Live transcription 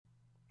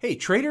Hey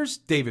traders,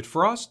 David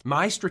Frost,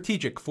 my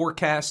strategic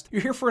forecast.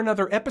 You're here for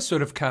another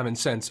episode of Common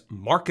Sense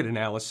Market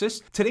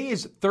Analysis. Today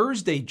is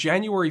Thursday,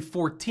 January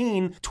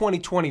 14,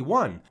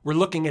 2021. We're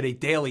looking at a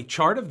daily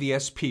chart of the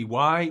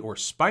SPY or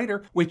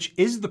SPDR, which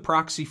is the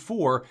proxy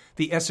for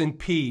the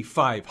S&P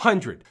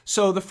 500.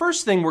 So the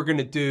first thing we're going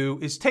to do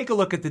is take a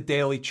look at the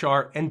daily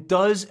chart and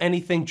does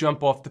anything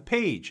jump off the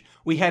page?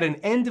 We had an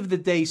end of the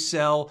day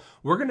sell.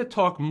 We're going to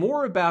talk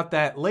more about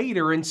that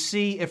later and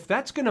see if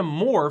that's going to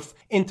morph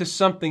into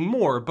something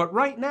more. But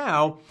right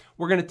now,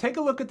 we're going to take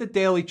a look at the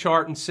daily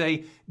chart and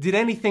say, did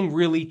anything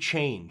really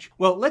change?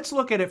 Well, let's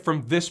look at it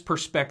from this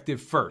perspective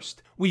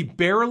first. We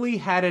barely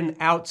had an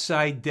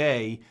outside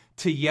day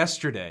to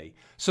yesterday.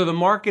 So the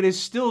market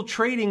is still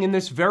trading in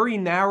this very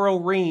narrow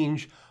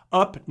range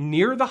up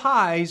near the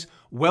highs,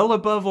 well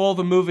above all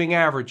the moving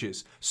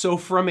averages. So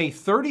from a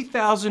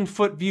 30,000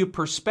 foot view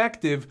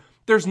perspective,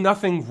 there's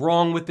nothing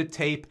wrong with the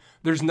tape.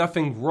 There's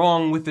nothing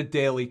wrong with the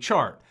daily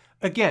chart.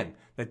 Again,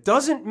 that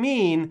doesn't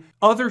mean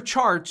other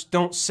charts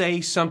don't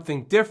say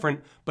something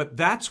different, but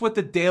that's what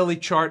the daily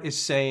chart is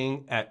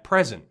saying at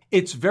present.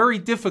 It's very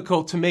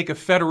difficult to make a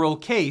federal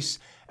case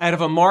out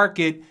of a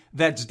market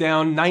that's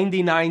down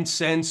 99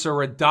 cents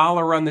or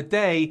 $1 on the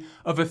day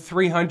of a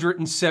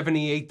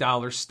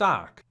 $378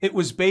 stock. It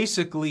was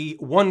basically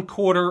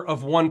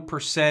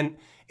 0.25%.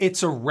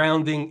 It's a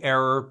rounding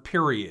error,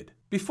 period.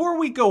 Before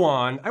we go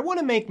on, I want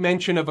to make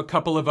mention of a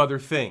couple of other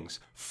things.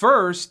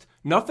 First,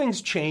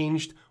 nothing's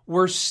changed.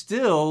 We're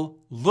still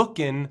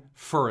looking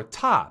for a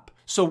top.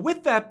 So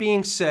with that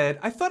being said,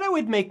 I thought I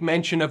would make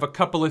mention of a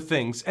couple of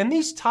things, and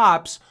these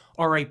tops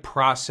are a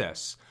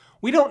process.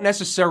 We don't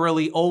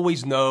necessarily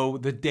always know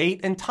the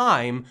date and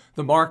time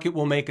the market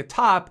will make a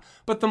top,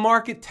 but the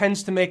market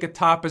tends to make a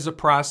top as a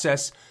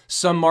process.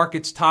 Some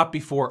markets top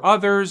before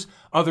others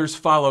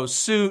follow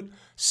suit.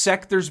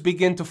 Sectors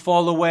begin to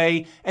fall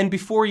away, and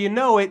before you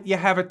know it, you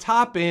have a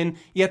top in,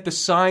 yet the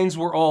signs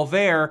were all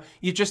there.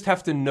 You just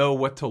have to know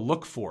what to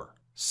look for.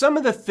 Some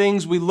of the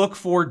things we look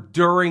for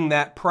during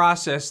that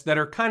process that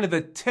are kind of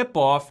the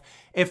tip-off,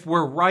 if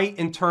we're right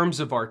in terms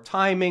of our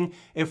timing,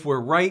 if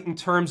we're right in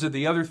terms of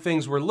the other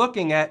things we're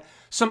looking at,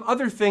 some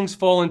other things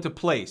fall into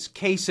place.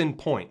 Case in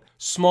point,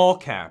 small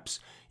caps.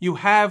 You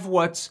have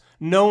what's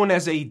known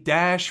as a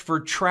dash for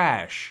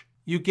trash.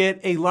 You get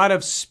a lot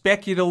of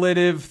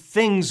speculative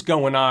things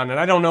going on, and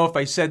I don't know if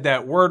I said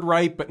that word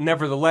right, but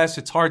nevertheless,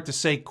 it's hard to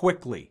say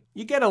quickly.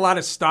 You get a lot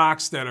of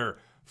stocks that are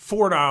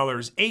 $4,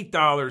 $8,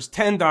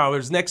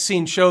 $10. Next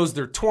scene shows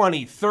they're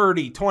 20,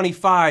 30,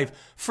 25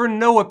 for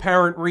no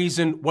apparent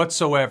reason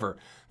whatsoever.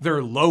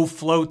 They're low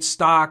float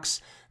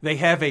stocks. They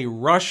have a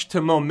rush to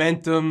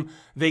momentum.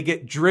 They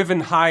get driven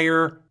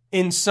higher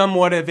in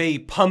somewhat of a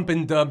pump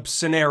and dump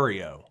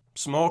scenario.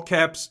 Small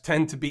caps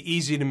tend to be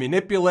easy to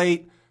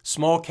manipulate.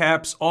 Small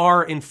caps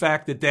are, in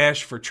fact, a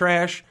dash for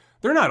trash.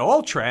 They're not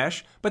all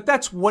trash, but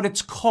that's what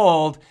it's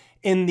called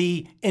in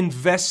the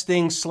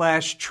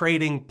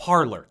investing/trading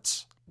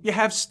parlance. You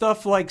have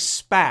stuff like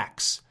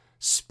SPACs.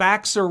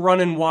 SPACs are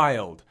running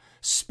wild.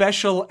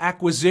 Special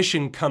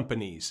acquisition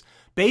companies.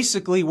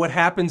 Basically, what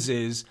happens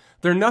is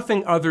they're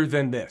nothing other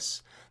than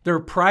this. They're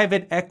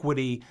private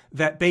equity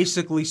that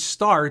basically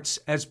starts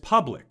as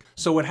public.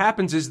 So what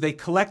happens is they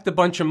collect a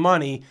bunch of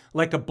money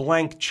like a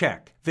blank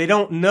check. They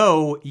don't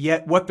know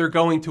yet what they're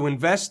going to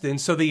invest in,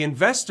 so the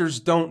investors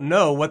don't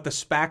know what the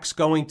SPAC's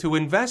going to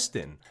invest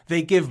in.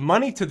 They give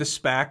money to the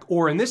SPAC,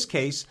 or in this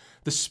case,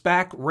 the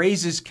SPAC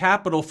raises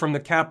capital from the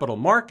capital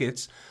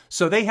markets,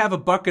 so they have a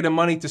bucket of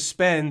money to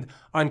spend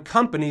on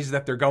companies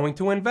that they're going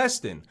to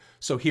invest in.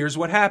 So here's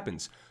what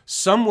happens.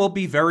 Some will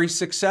be very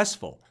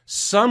successful.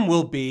 Some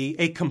will be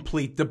a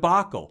complete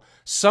debacle.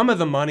 Some of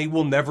the money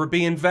will never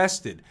be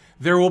invested.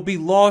 There will be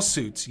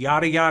lawsuits,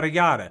 yada, yada,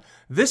 yada.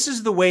 This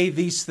is the way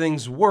these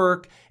things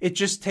work. It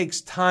just takes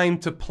time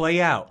to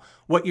play out.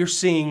 What you're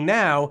seeing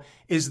now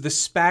is the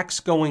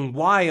SPACs going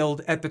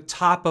wild at the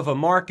top of a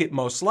market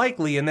most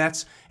likely, and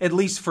that's, at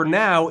least for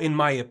now, in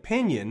my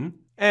opinion.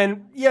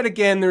 And yet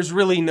again, there's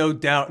really no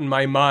doubt in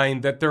my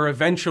mind that they're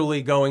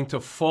eventually going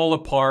to fall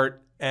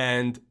apart,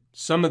 and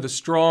some of the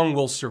strong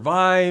will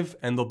survive,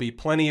 and there'll be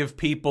plenty of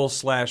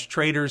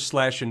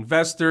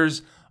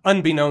people/traders/investors.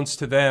 Unbeknownst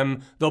to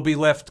them, they'll be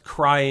left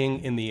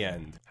crying in the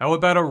end. How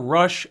about a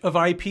rush of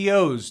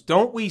IPOs?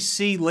 Don't we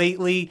see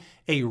lately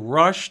a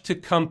rush to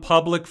come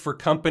public for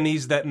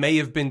companies that may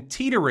have been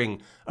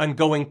teetering on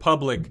going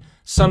public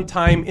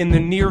sometime in the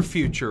near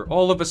future?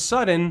 All of a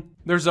sudden,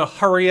 there's a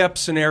hurry up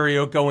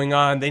scenario going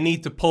on. They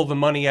need to pull the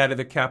money out of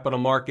the capital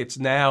markets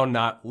now,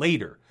 not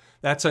later.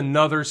 That's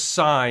another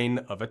sign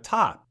of a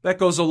top. That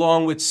goes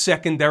along with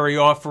secondary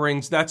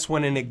offerings. That's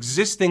when an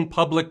existing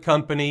public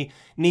company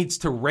needs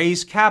to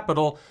raise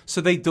capital, so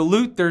they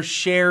dilute their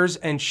shares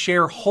and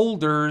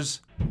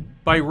shareholders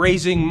by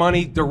raising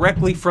money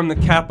directly from the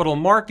capital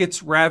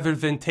markets rather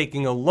than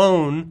taking a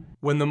loan.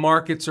 When the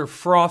markets are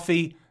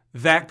frothy,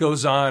 that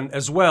goes on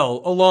as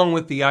well, along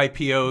with the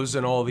IPOs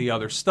and all the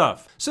other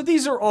stuff. So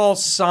these are all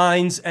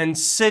signs and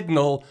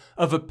signal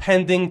of a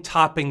pending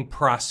topping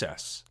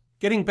process.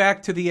 Getting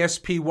back to the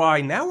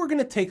SPY, now we're going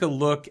to take a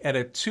look at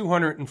a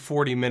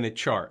 240-minute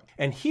chart.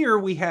 And here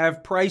we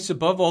have price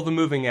above all the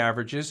moving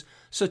averages,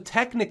 so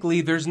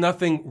technically there's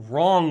nothing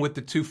wrong with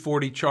the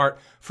 240 chart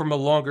from a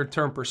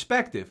longer-term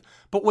perspective.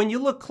 But when you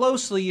look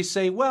closely, you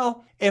say,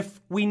 well,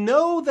 if we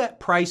know that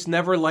price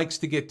never likes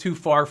to get too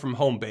far from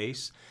home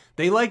base,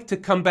 they like to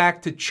come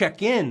back to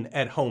check in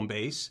at home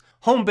base.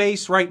 Home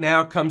base right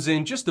now comes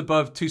in just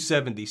above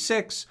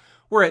 276.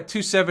 We're at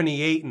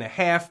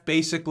 278.5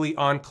 basically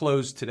on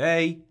close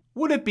today.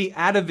 Would it be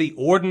out of the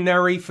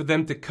ordinary for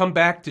them to come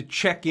back to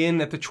check in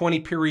at the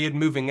 20-period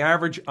moving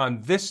average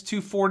on this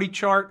 240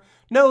 chart?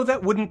 No,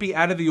 that wouldn't be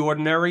out of the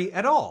ordinary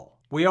at all.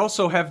 We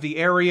also have the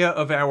area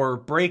of our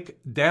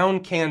breakdown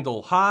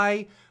candle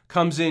high,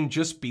 comes in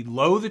just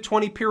below the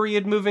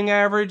 20-period moving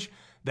average.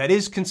 That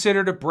is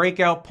considered a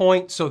breakout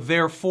point, so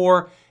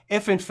therefore,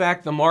 if in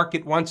fact the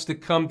market wants to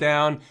come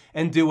down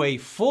and do a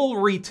full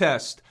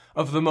retest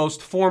of the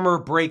most former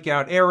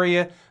breakout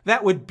area,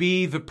 that would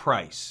be the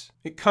price.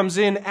 It comes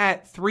in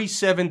at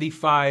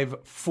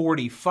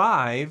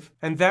 375.45,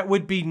 and that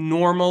would be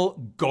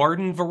normal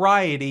garden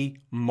variety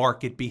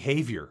market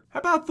behavior.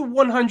 How about the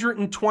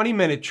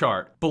 120-minute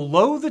chart?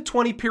 Below the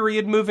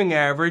 20-period moving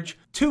average,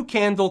 2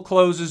 candle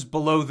closes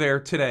below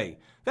there today.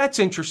 That's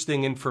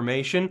interesting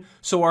information.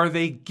 So are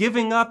they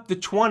giving up the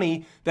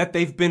 20 that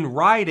they've been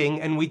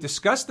riding? And we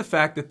discussed the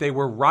fact that they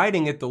were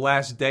riding it the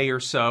last day or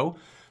so.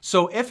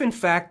 So if in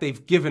fact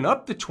they've given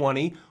up the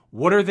 20,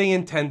 what are they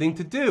intending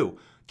to do?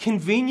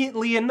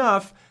 Conveniently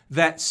enough,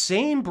 that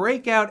same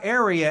breakout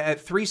area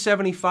at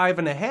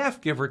 375.5,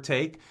 give or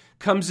take,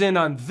 comes in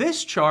on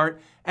this chart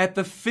at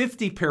the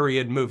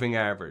 50-period moving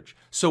average.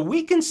 So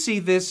we can see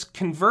this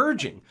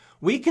converging.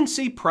 We can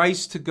see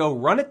price to go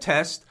run a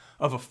test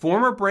of a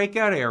former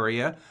breakout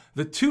area,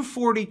 the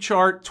 240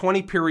 chart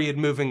 20-period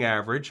moving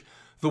average,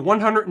 the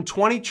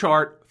 120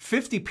 chart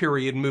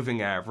 50-period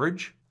moving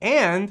average,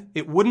 and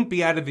it wouldn't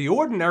be out of the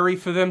ordinary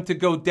for them to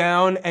go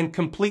down and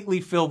completely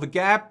fill the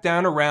gap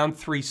down around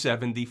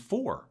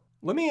 374.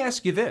 Let me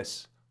ask you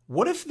this.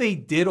 What if they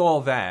did all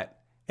that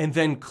and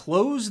then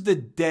closed the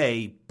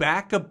day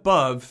back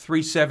above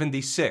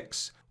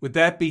 376? Would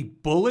that be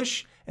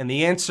bullish? And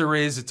the answer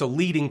is, it's a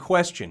leading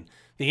question.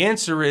 The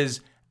answer is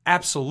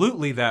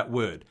absolutely that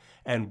would.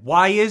 And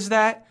why is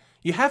that?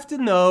 You have to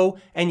know,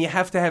 and you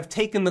have to have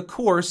taken the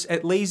course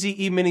at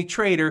Lazy E-mini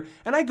Trader,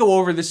 and I go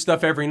over this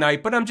stuff every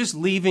night, but I'm just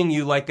leaving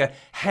you like a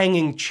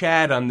hanging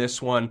chad on this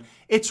one.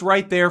 It's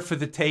right there for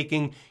the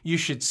taking. You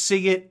should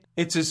see it.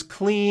 It's as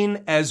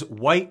clean as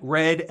white,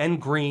 red, and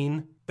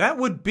green. That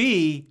would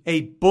be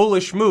a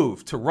bullish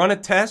move, to run a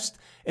test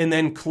and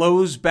then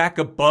close back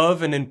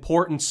above an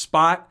important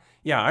spot.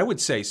 Yeah, I would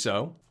say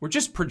so. We're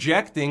just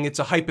projecting. It's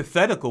a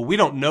hypothetical. We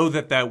don't know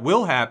that that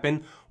will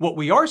happen. What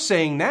we are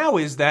saying now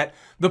is that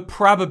the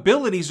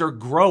probabilities are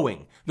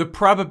growing. The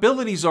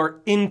probabilities are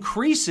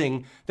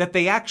increasing that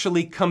they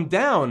actually come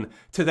down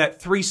to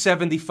that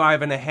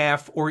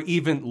 375.5 or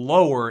even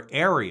lower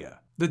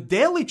area. The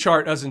daily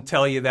chart doesn't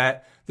tell you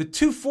that. The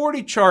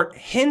 240 chart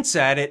hints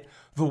at it.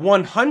 The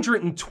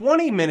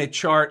 120-minute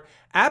chart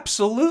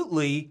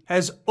absolutely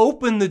has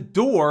opened the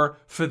door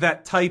for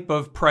that type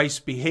of price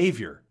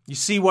behavior. You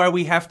see why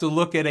we have to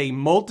look at a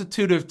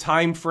multitude of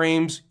time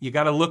frames. You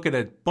got to look at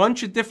a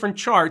bunch of different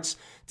charts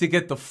to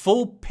get the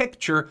full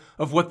picture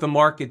of what the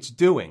market's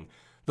doing.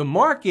 The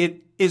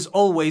market is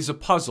always a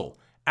puzzle.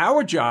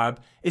 Our job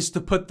is to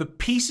put the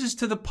pieces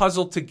to the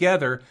puzzle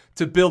together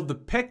to build the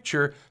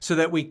picture so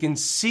that we can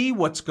see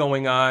what's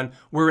going on.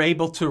 We're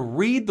able to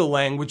read the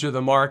language of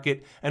the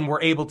market and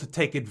we're able to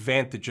take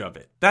advantage of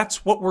it.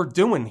 That's what we're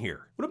doing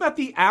here. What about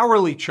the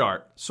hourly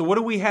chart? So what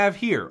do we have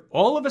here?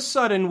 All of a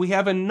sudden, we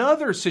have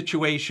another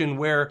situation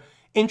where,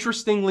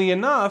 interestingly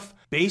enough,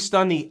 based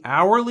on the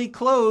hourly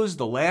close,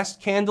 the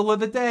last candle of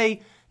the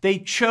day, they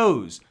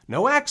chose,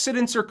 no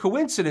accidents or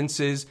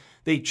coincidences,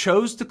 they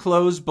chose to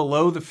close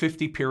below the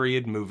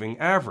 50-period moving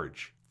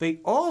average. They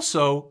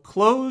also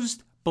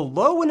closed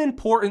below an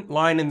important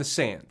line in the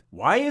sand.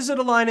 Why is it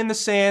a line in the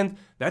sand?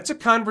 That's a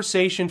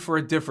conversation for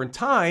a different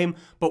time,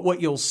 but what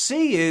you'll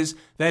see is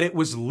that it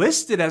was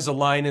listed as a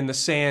line in the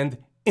sand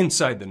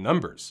inside the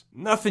numbers.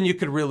 Nothing you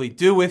could really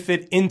do with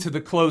it into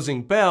the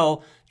closing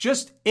bell.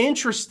 Just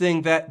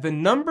interesting that the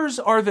numbers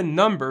are the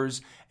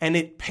numbers and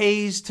it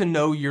pays to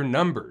know your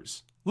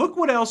numbers. Look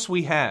what else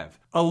we have.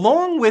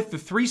 Along with the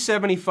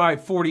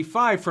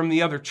 375.45 from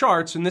the other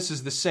charts, and this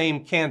is the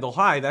same candle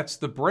high, that's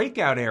the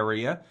breakout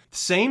area,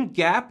 same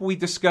gap we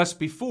discussed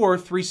before,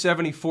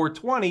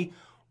 374.20,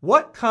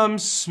 what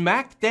comes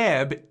smack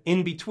dab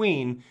in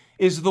between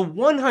is the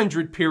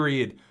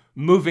 100-period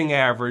moving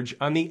average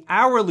on the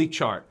hourly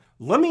chart.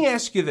 Let me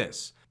ask you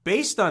this.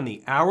 Based on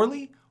the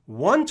hourly,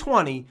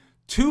 120,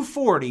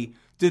 240,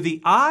 do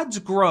the odds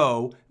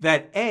grow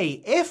that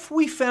A, if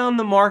we found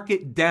the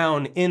market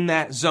down in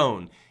that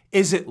zone,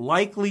 is it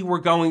likely we're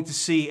going to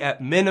see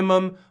at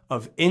minimum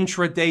of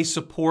intraday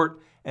support?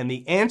 And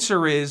the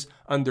answer is,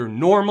 under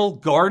normal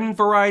garden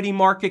variety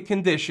market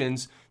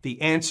conditions,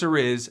 the answer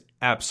is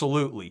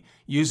Absolutely.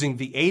 Using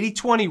the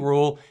 80-20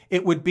 rule,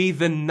 it would be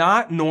the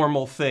not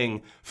normal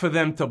thing for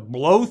them to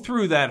blow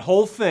through that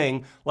whole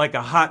thing like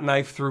a hot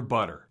knife through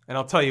butter. And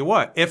I'll tell you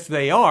what, if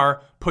they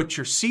are, put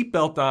your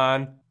seatbelt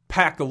on,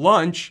 pack a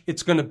lunch,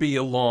 it's going to be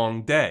a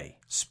long day.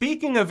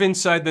 Speaking of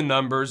inside the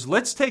numbers,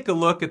 let's take a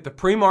look at the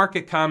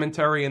pre-market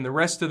commentary and the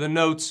rest of the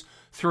notes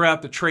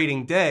throughout the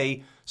trading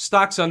day.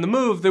 Stocks on the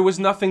move, there was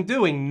nothing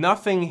doing.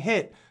 Nothing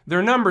hit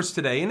their numbers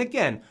today. And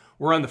again,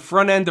 we're on the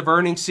front end of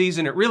earnings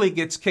season. It really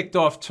gets kicked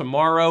off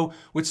tomorrow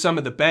with some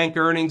of the bank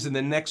earnings, and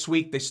then next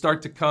week they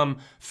start to come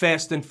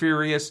fast and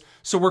furious.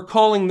 So we're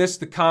calling this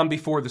the calm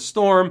before the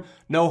storm.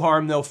 No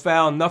harm, no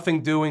foul,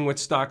 nothing doing with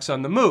stocks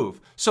on the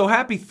move. So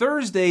happy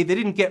Thursday. They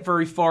didn't get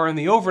very far in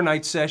the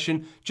overnight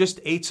session,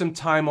 just ate some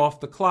time off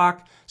the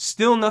clock.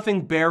 Still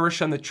nothing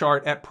bearish on the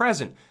chart at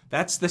present.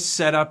 That's the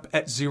setup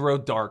at 0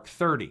 dark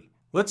 30.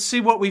 Let's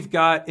see what we've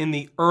got in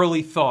the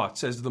early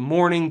thoughts as the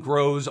morning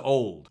grows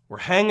old. We're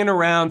hanging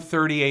around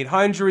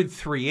 3,800,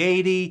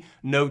 380,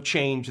 no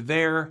change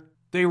there.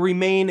 They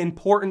remain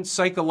important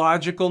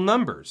psychological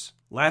numbers.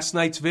 Last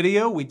night's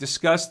video, we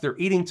discussed they're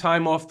eating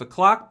time off the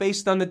clock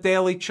based on the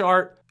daily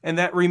chart, and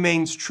that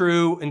remains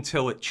true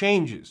until it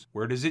changes.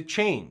 Where does it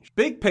change?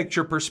 Big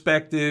picture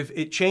perspective,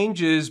 it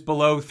changes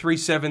below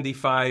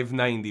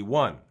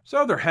 375.91.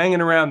 So they're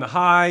hanging around the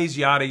highs,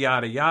 yada,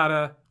 yada,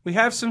 yada. We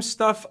have some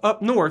stuff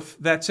up north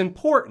that's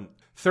important.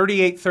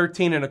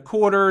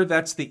 38.13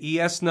 that's the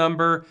ES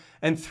number,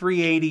 and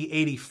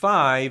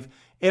 380.85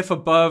 if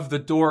above the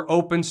door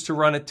opens to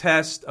run a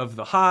test of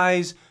the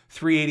highs,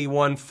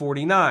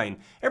 381.49.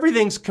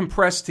 Everything's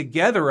compressed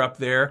together up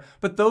there,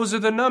 but those are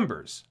the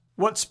numbers.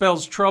 What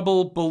spells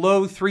trouble?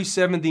 Below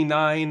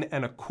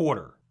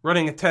 379.25.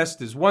 Running a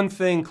test is one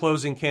thing,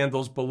 closing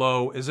candles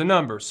below is a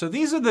number. So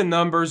these are the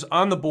numbers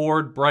on the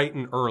board bright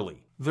and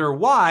early. They're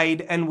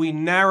wide, and we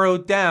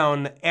narrowed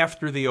down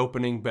after the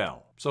opening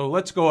bell. So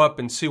let's go up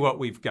and see what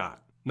we've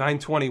got.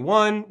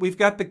 921, we've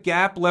got the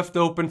gap left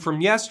open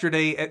from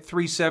yesterday at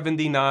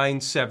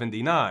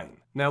 379.79.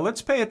 Now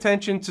let's pay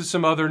attention to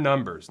some other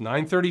numbers.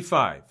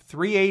 935,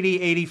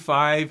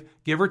 380.85,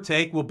 give or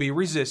take, will be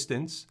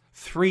resistance.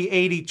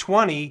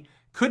 380.20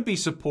 could be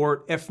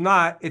support. If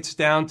not, it's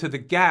down to the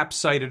gap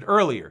cited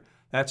earlier.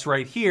 That's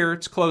right here.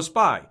 It's close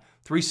by.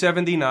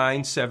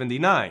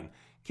 379.79.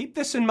 Keep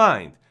this in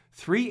mind.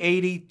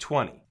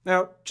 380.20.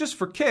 Now, just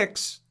for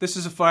kicks, this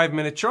is a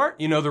 5-minute chart.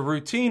 You know the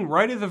routine.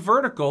 Right of the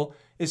vertical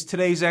is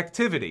today's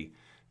activity.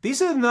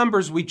 These are the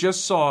numbers we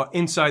just saw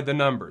inside the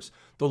numbers.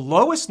 The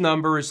lowest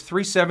number is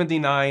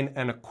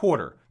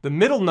 379.25. The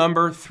middle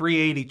number,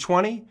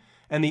 380.20,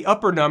 and the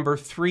upper number,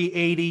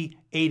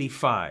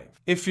 380.85.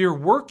 If you're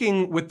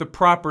working with the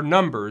proper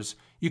numbers,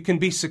 you can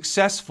be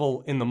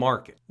successful in the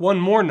market. One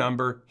more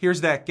number.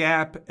 Here's that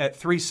gap at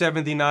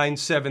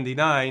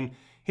 379.79.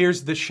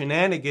 Here's the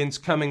shenanigans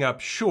coming up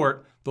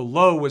short. The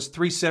low was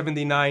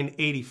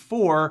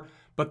 379.84,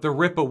 but the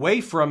rip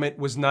away from it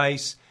was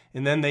nice,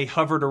 and then they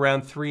hovered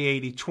around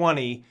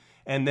 380.20.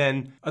 And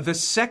then the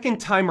second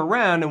time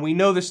around, and we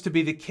know this to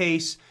be the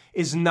case,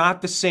 is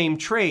not the same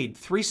trade.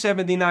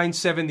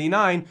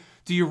 379.79,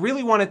 do you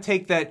really want to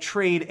take that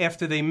trade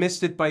after they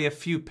missed it by a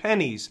few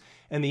pennies?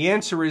 And the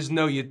answer is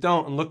no, you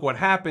don't. And look what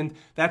happened.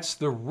 That's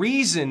the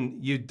reason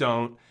you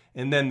don't.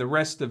 And then the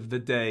rest of the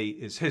day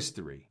is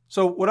history.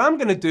 So what I'm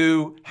going to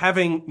do,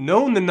 having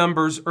known the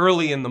numbers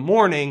early in the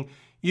morning,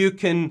 you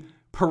can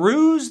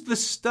peruse the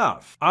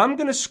stuff. I'm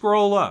going to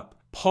scroll up,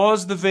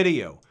 pause the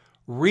video,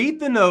 read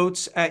the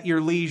notes at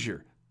your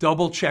leisure,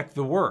 double check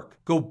the work,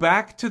 go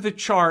back to the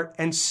chart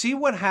and see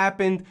what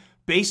happened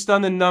based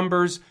on the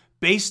numbers,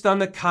 based on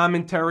the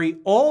commentary,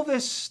 all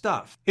this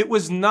stuff. It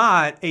was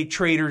not a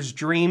trader's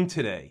dream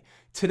today.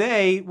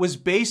 Today was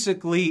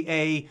basically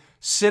a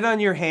sit on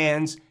your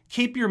hands,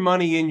 keep your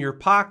money in your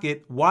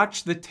pocket,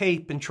 watch the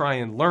tape, and try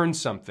and learn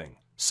something.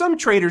 Some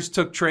traders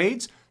took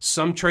trades.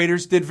 Some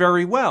traders did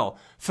very well.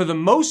 For the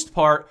most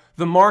part,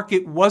 the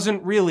market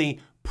wasn't really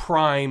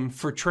prime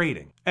for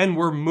trading, and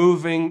we're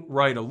moving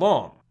right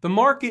along. The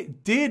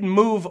market did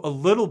move a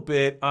little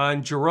bit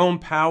on Jerome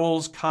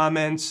Powell's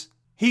comments.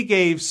 He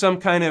gave some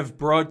kind of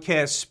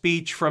broadcast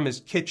speech from his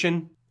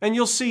kitchen. And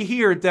you'll see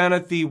here down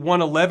at the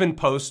 111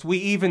 post, we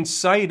even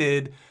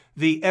cited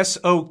the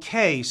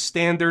SOK,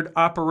 Standard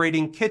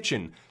Operating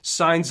Kitchen,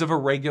 signs of a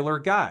regular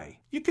guy.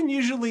 You can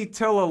usually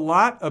tell a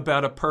lot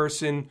about a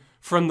person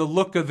from the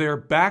look of their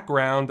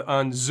background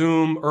on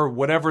Zoom or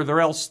whatever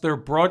else they're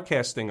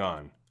broadcasting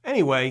on.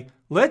 Anyway,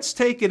 let's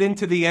take it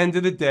into the end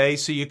of the day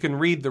so you can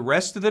read the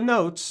rest of the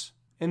notes,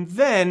 and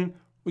then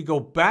we go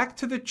back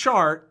to the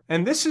chart,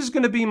 and this is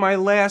going to be my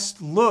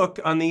last look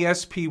on the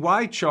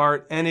SPY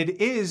chart, and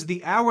it is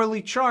the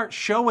hourly chart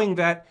showing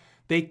that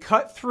they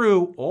cut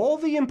through all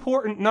the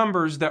important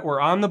numbers that were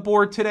on the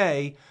board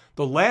today.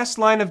 The last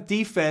line of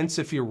defense,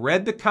 if you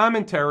read the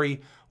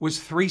commentary, was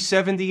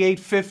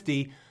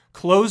 378.50.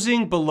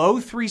 Closing below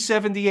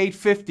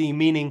 378.50,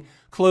 meaning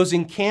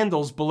closing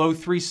candles below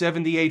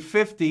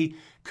 378.50,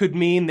 could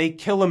mean they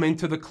kill them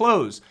into the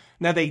close.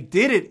 Now, they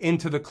did it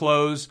into the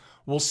close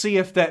We'll see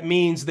if that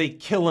means they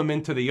kill him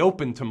into the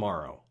open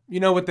tomorrow. You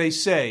know what they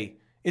say,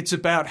 it's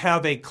about how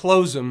they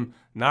close him,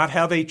 not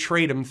how they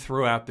trade him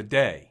throughout the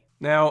day.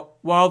 Now,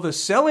 while the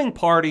selling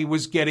party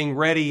was getting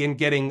ready and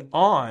getting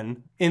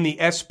on in the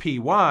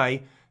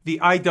SPY, the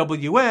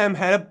IWM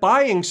had a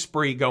buying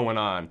spree going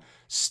on.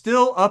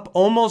 Still up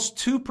almost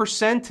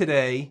 2%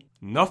 today.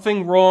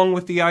 Nothing wrong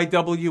with the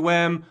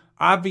IWM.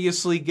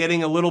 Obviously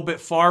getting a little bit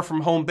far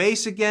from home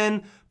base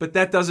again, but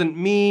that doesn't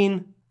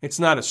mean it's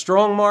not a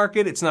strong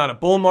market. It's not a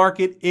bull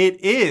market.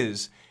 It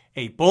is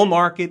a bull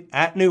market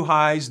at new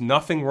highs.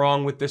 Nothing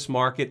wrong with this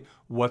market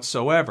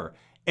whatsoever.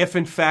 If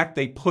in fact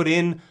they put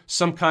in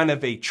some kind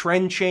of a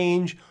trend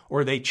change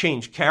or they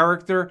change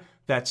character,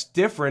 that's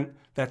different.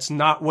 That's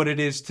not what it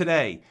is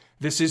today.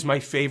 This is my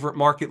favorite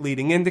market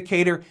leading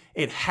indicator.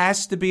 It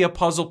has to be a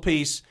puzzle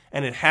piece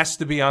and it has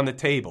to be on the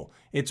table.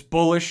 It's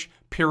bullish,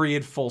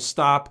 period, full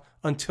stop,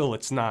 until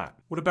it's not.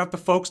 What about the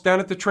folks down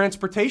at the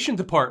transportation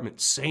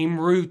department? Same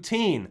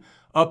routine.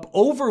 Up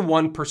over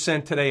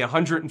 1% today,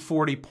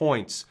 140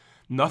 points.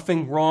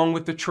 Nothing wrong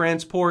with the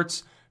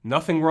transports.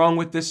 Nothing wrong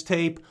with this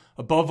tape.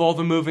 Above all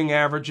the moving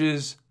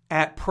averages.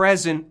 At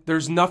present,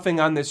 there's nothing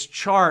on this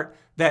chart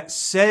that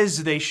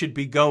says they should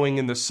be going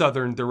in the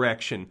southern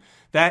direction.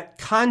 That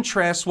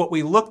contrasts what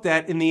we looked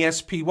at in the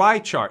SPY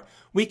chart.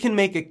 We can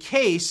make a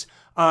case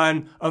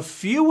on a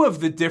few of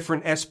the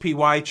different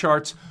SPY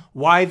charts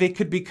why they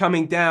could be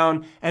coming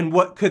down and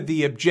what could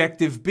the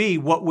objective be,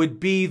 what would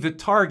be the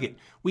target.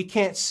 We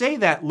can't say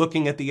that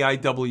looking at the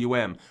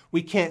IWM.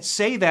 We can't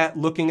say that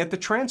looking at the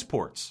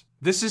transports.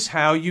 This is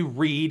how you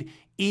read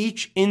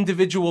each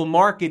individual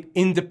market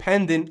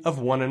independent of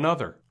one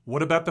another.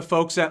 What about the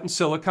folks out in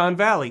Silicon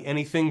Valley?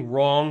 Anything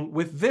wrong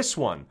with this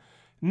one?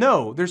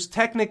 No, there's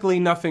technically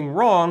nothing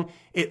wrong.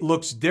 It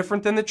looks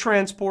different than the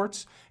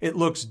transports. It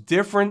looks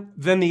different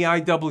than the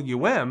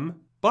IWM,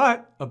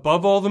 but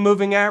above all the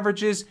moving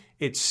averages,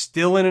 it's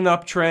still in an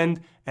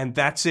uptrend, and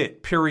that's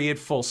it, period,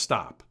 full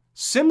stop.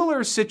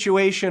 Similar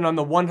situation on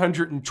the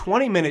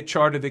 120-minute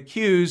chart of the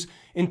Qs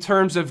in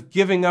terms of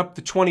giving up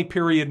the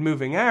 20-period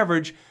moving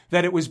average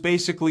that it was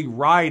basically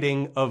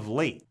riding of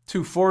late.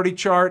 240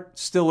 chart,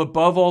 still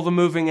above all the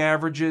moving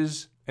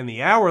averages. And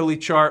the hourly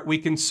chart, we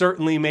can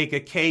certainly make a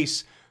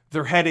case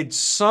they're headed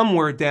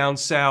somewhere down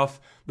south.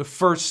 The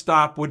first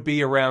stop would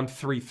be around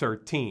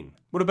 313.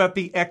 What about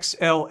the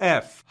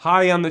XLF?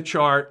 High on the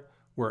chart.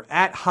 We're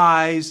at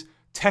highs.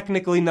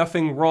 Technically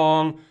nothing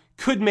wrong.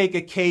 Could make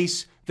a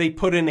case they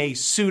put in a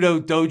pseudo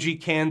doji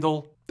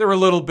candle. They're a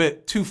little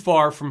bit too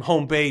far from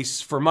home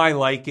base for my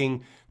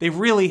liking. They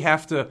really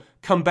have to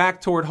come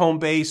back toward home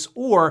base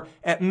or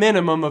at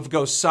minimum of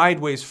go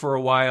sideways for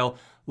a while.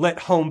 Let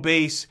home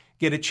base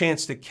get a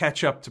chance to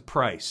catch up to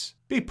price.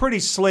 Be pretty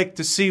slick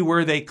to see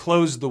where they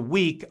close the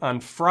week on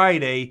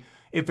Friday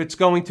if it's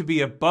going to be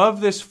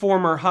above this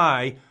former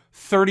high,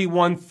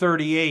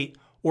 31.38,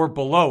 or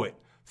below it.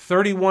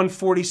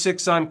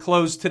 31.46 on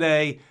close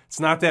today. It's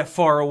not that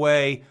far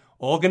away.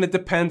 All going to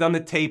depend on the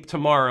tape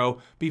tomorrow.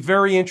 Be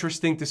very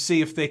interesting to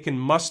see if they can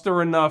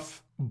muster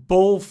enough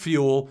bull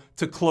fuel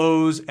to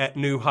close at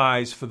new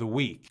highs for the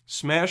week.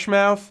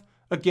 Smashmouth,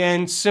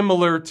 again,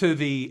 similar to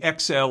the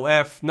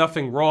XLF,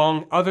 nothing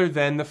wrong other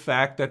than the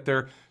fact that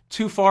they're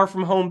too far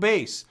from home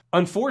base.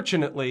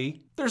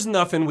 Unfortunately, there's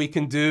nothing we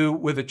can do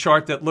with a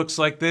chart that looks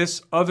like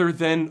this other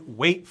than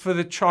wait for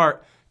the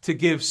chart to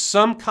give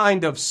some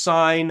kind of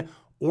sign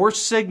or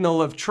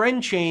signal of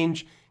trend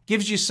change,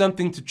 gives you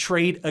something to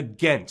trade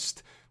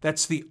against.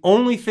 That's the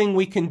only thing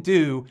we can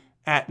do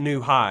at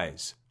new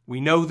highs. We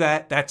know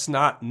that that's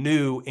not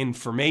new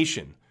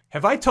information.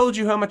 Have I told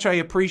you how much I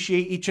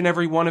appreciate each and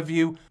every one of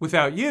you?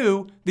 Without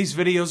you, these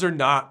videos are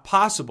not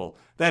possible.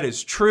 That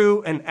is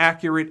true and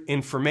accurate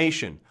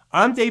information.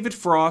 I'm David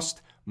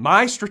Frost,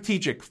 my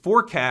strategic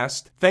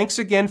forecast. Thanks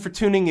again for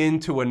tuning in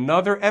to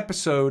another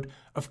episode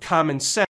of Common Sense.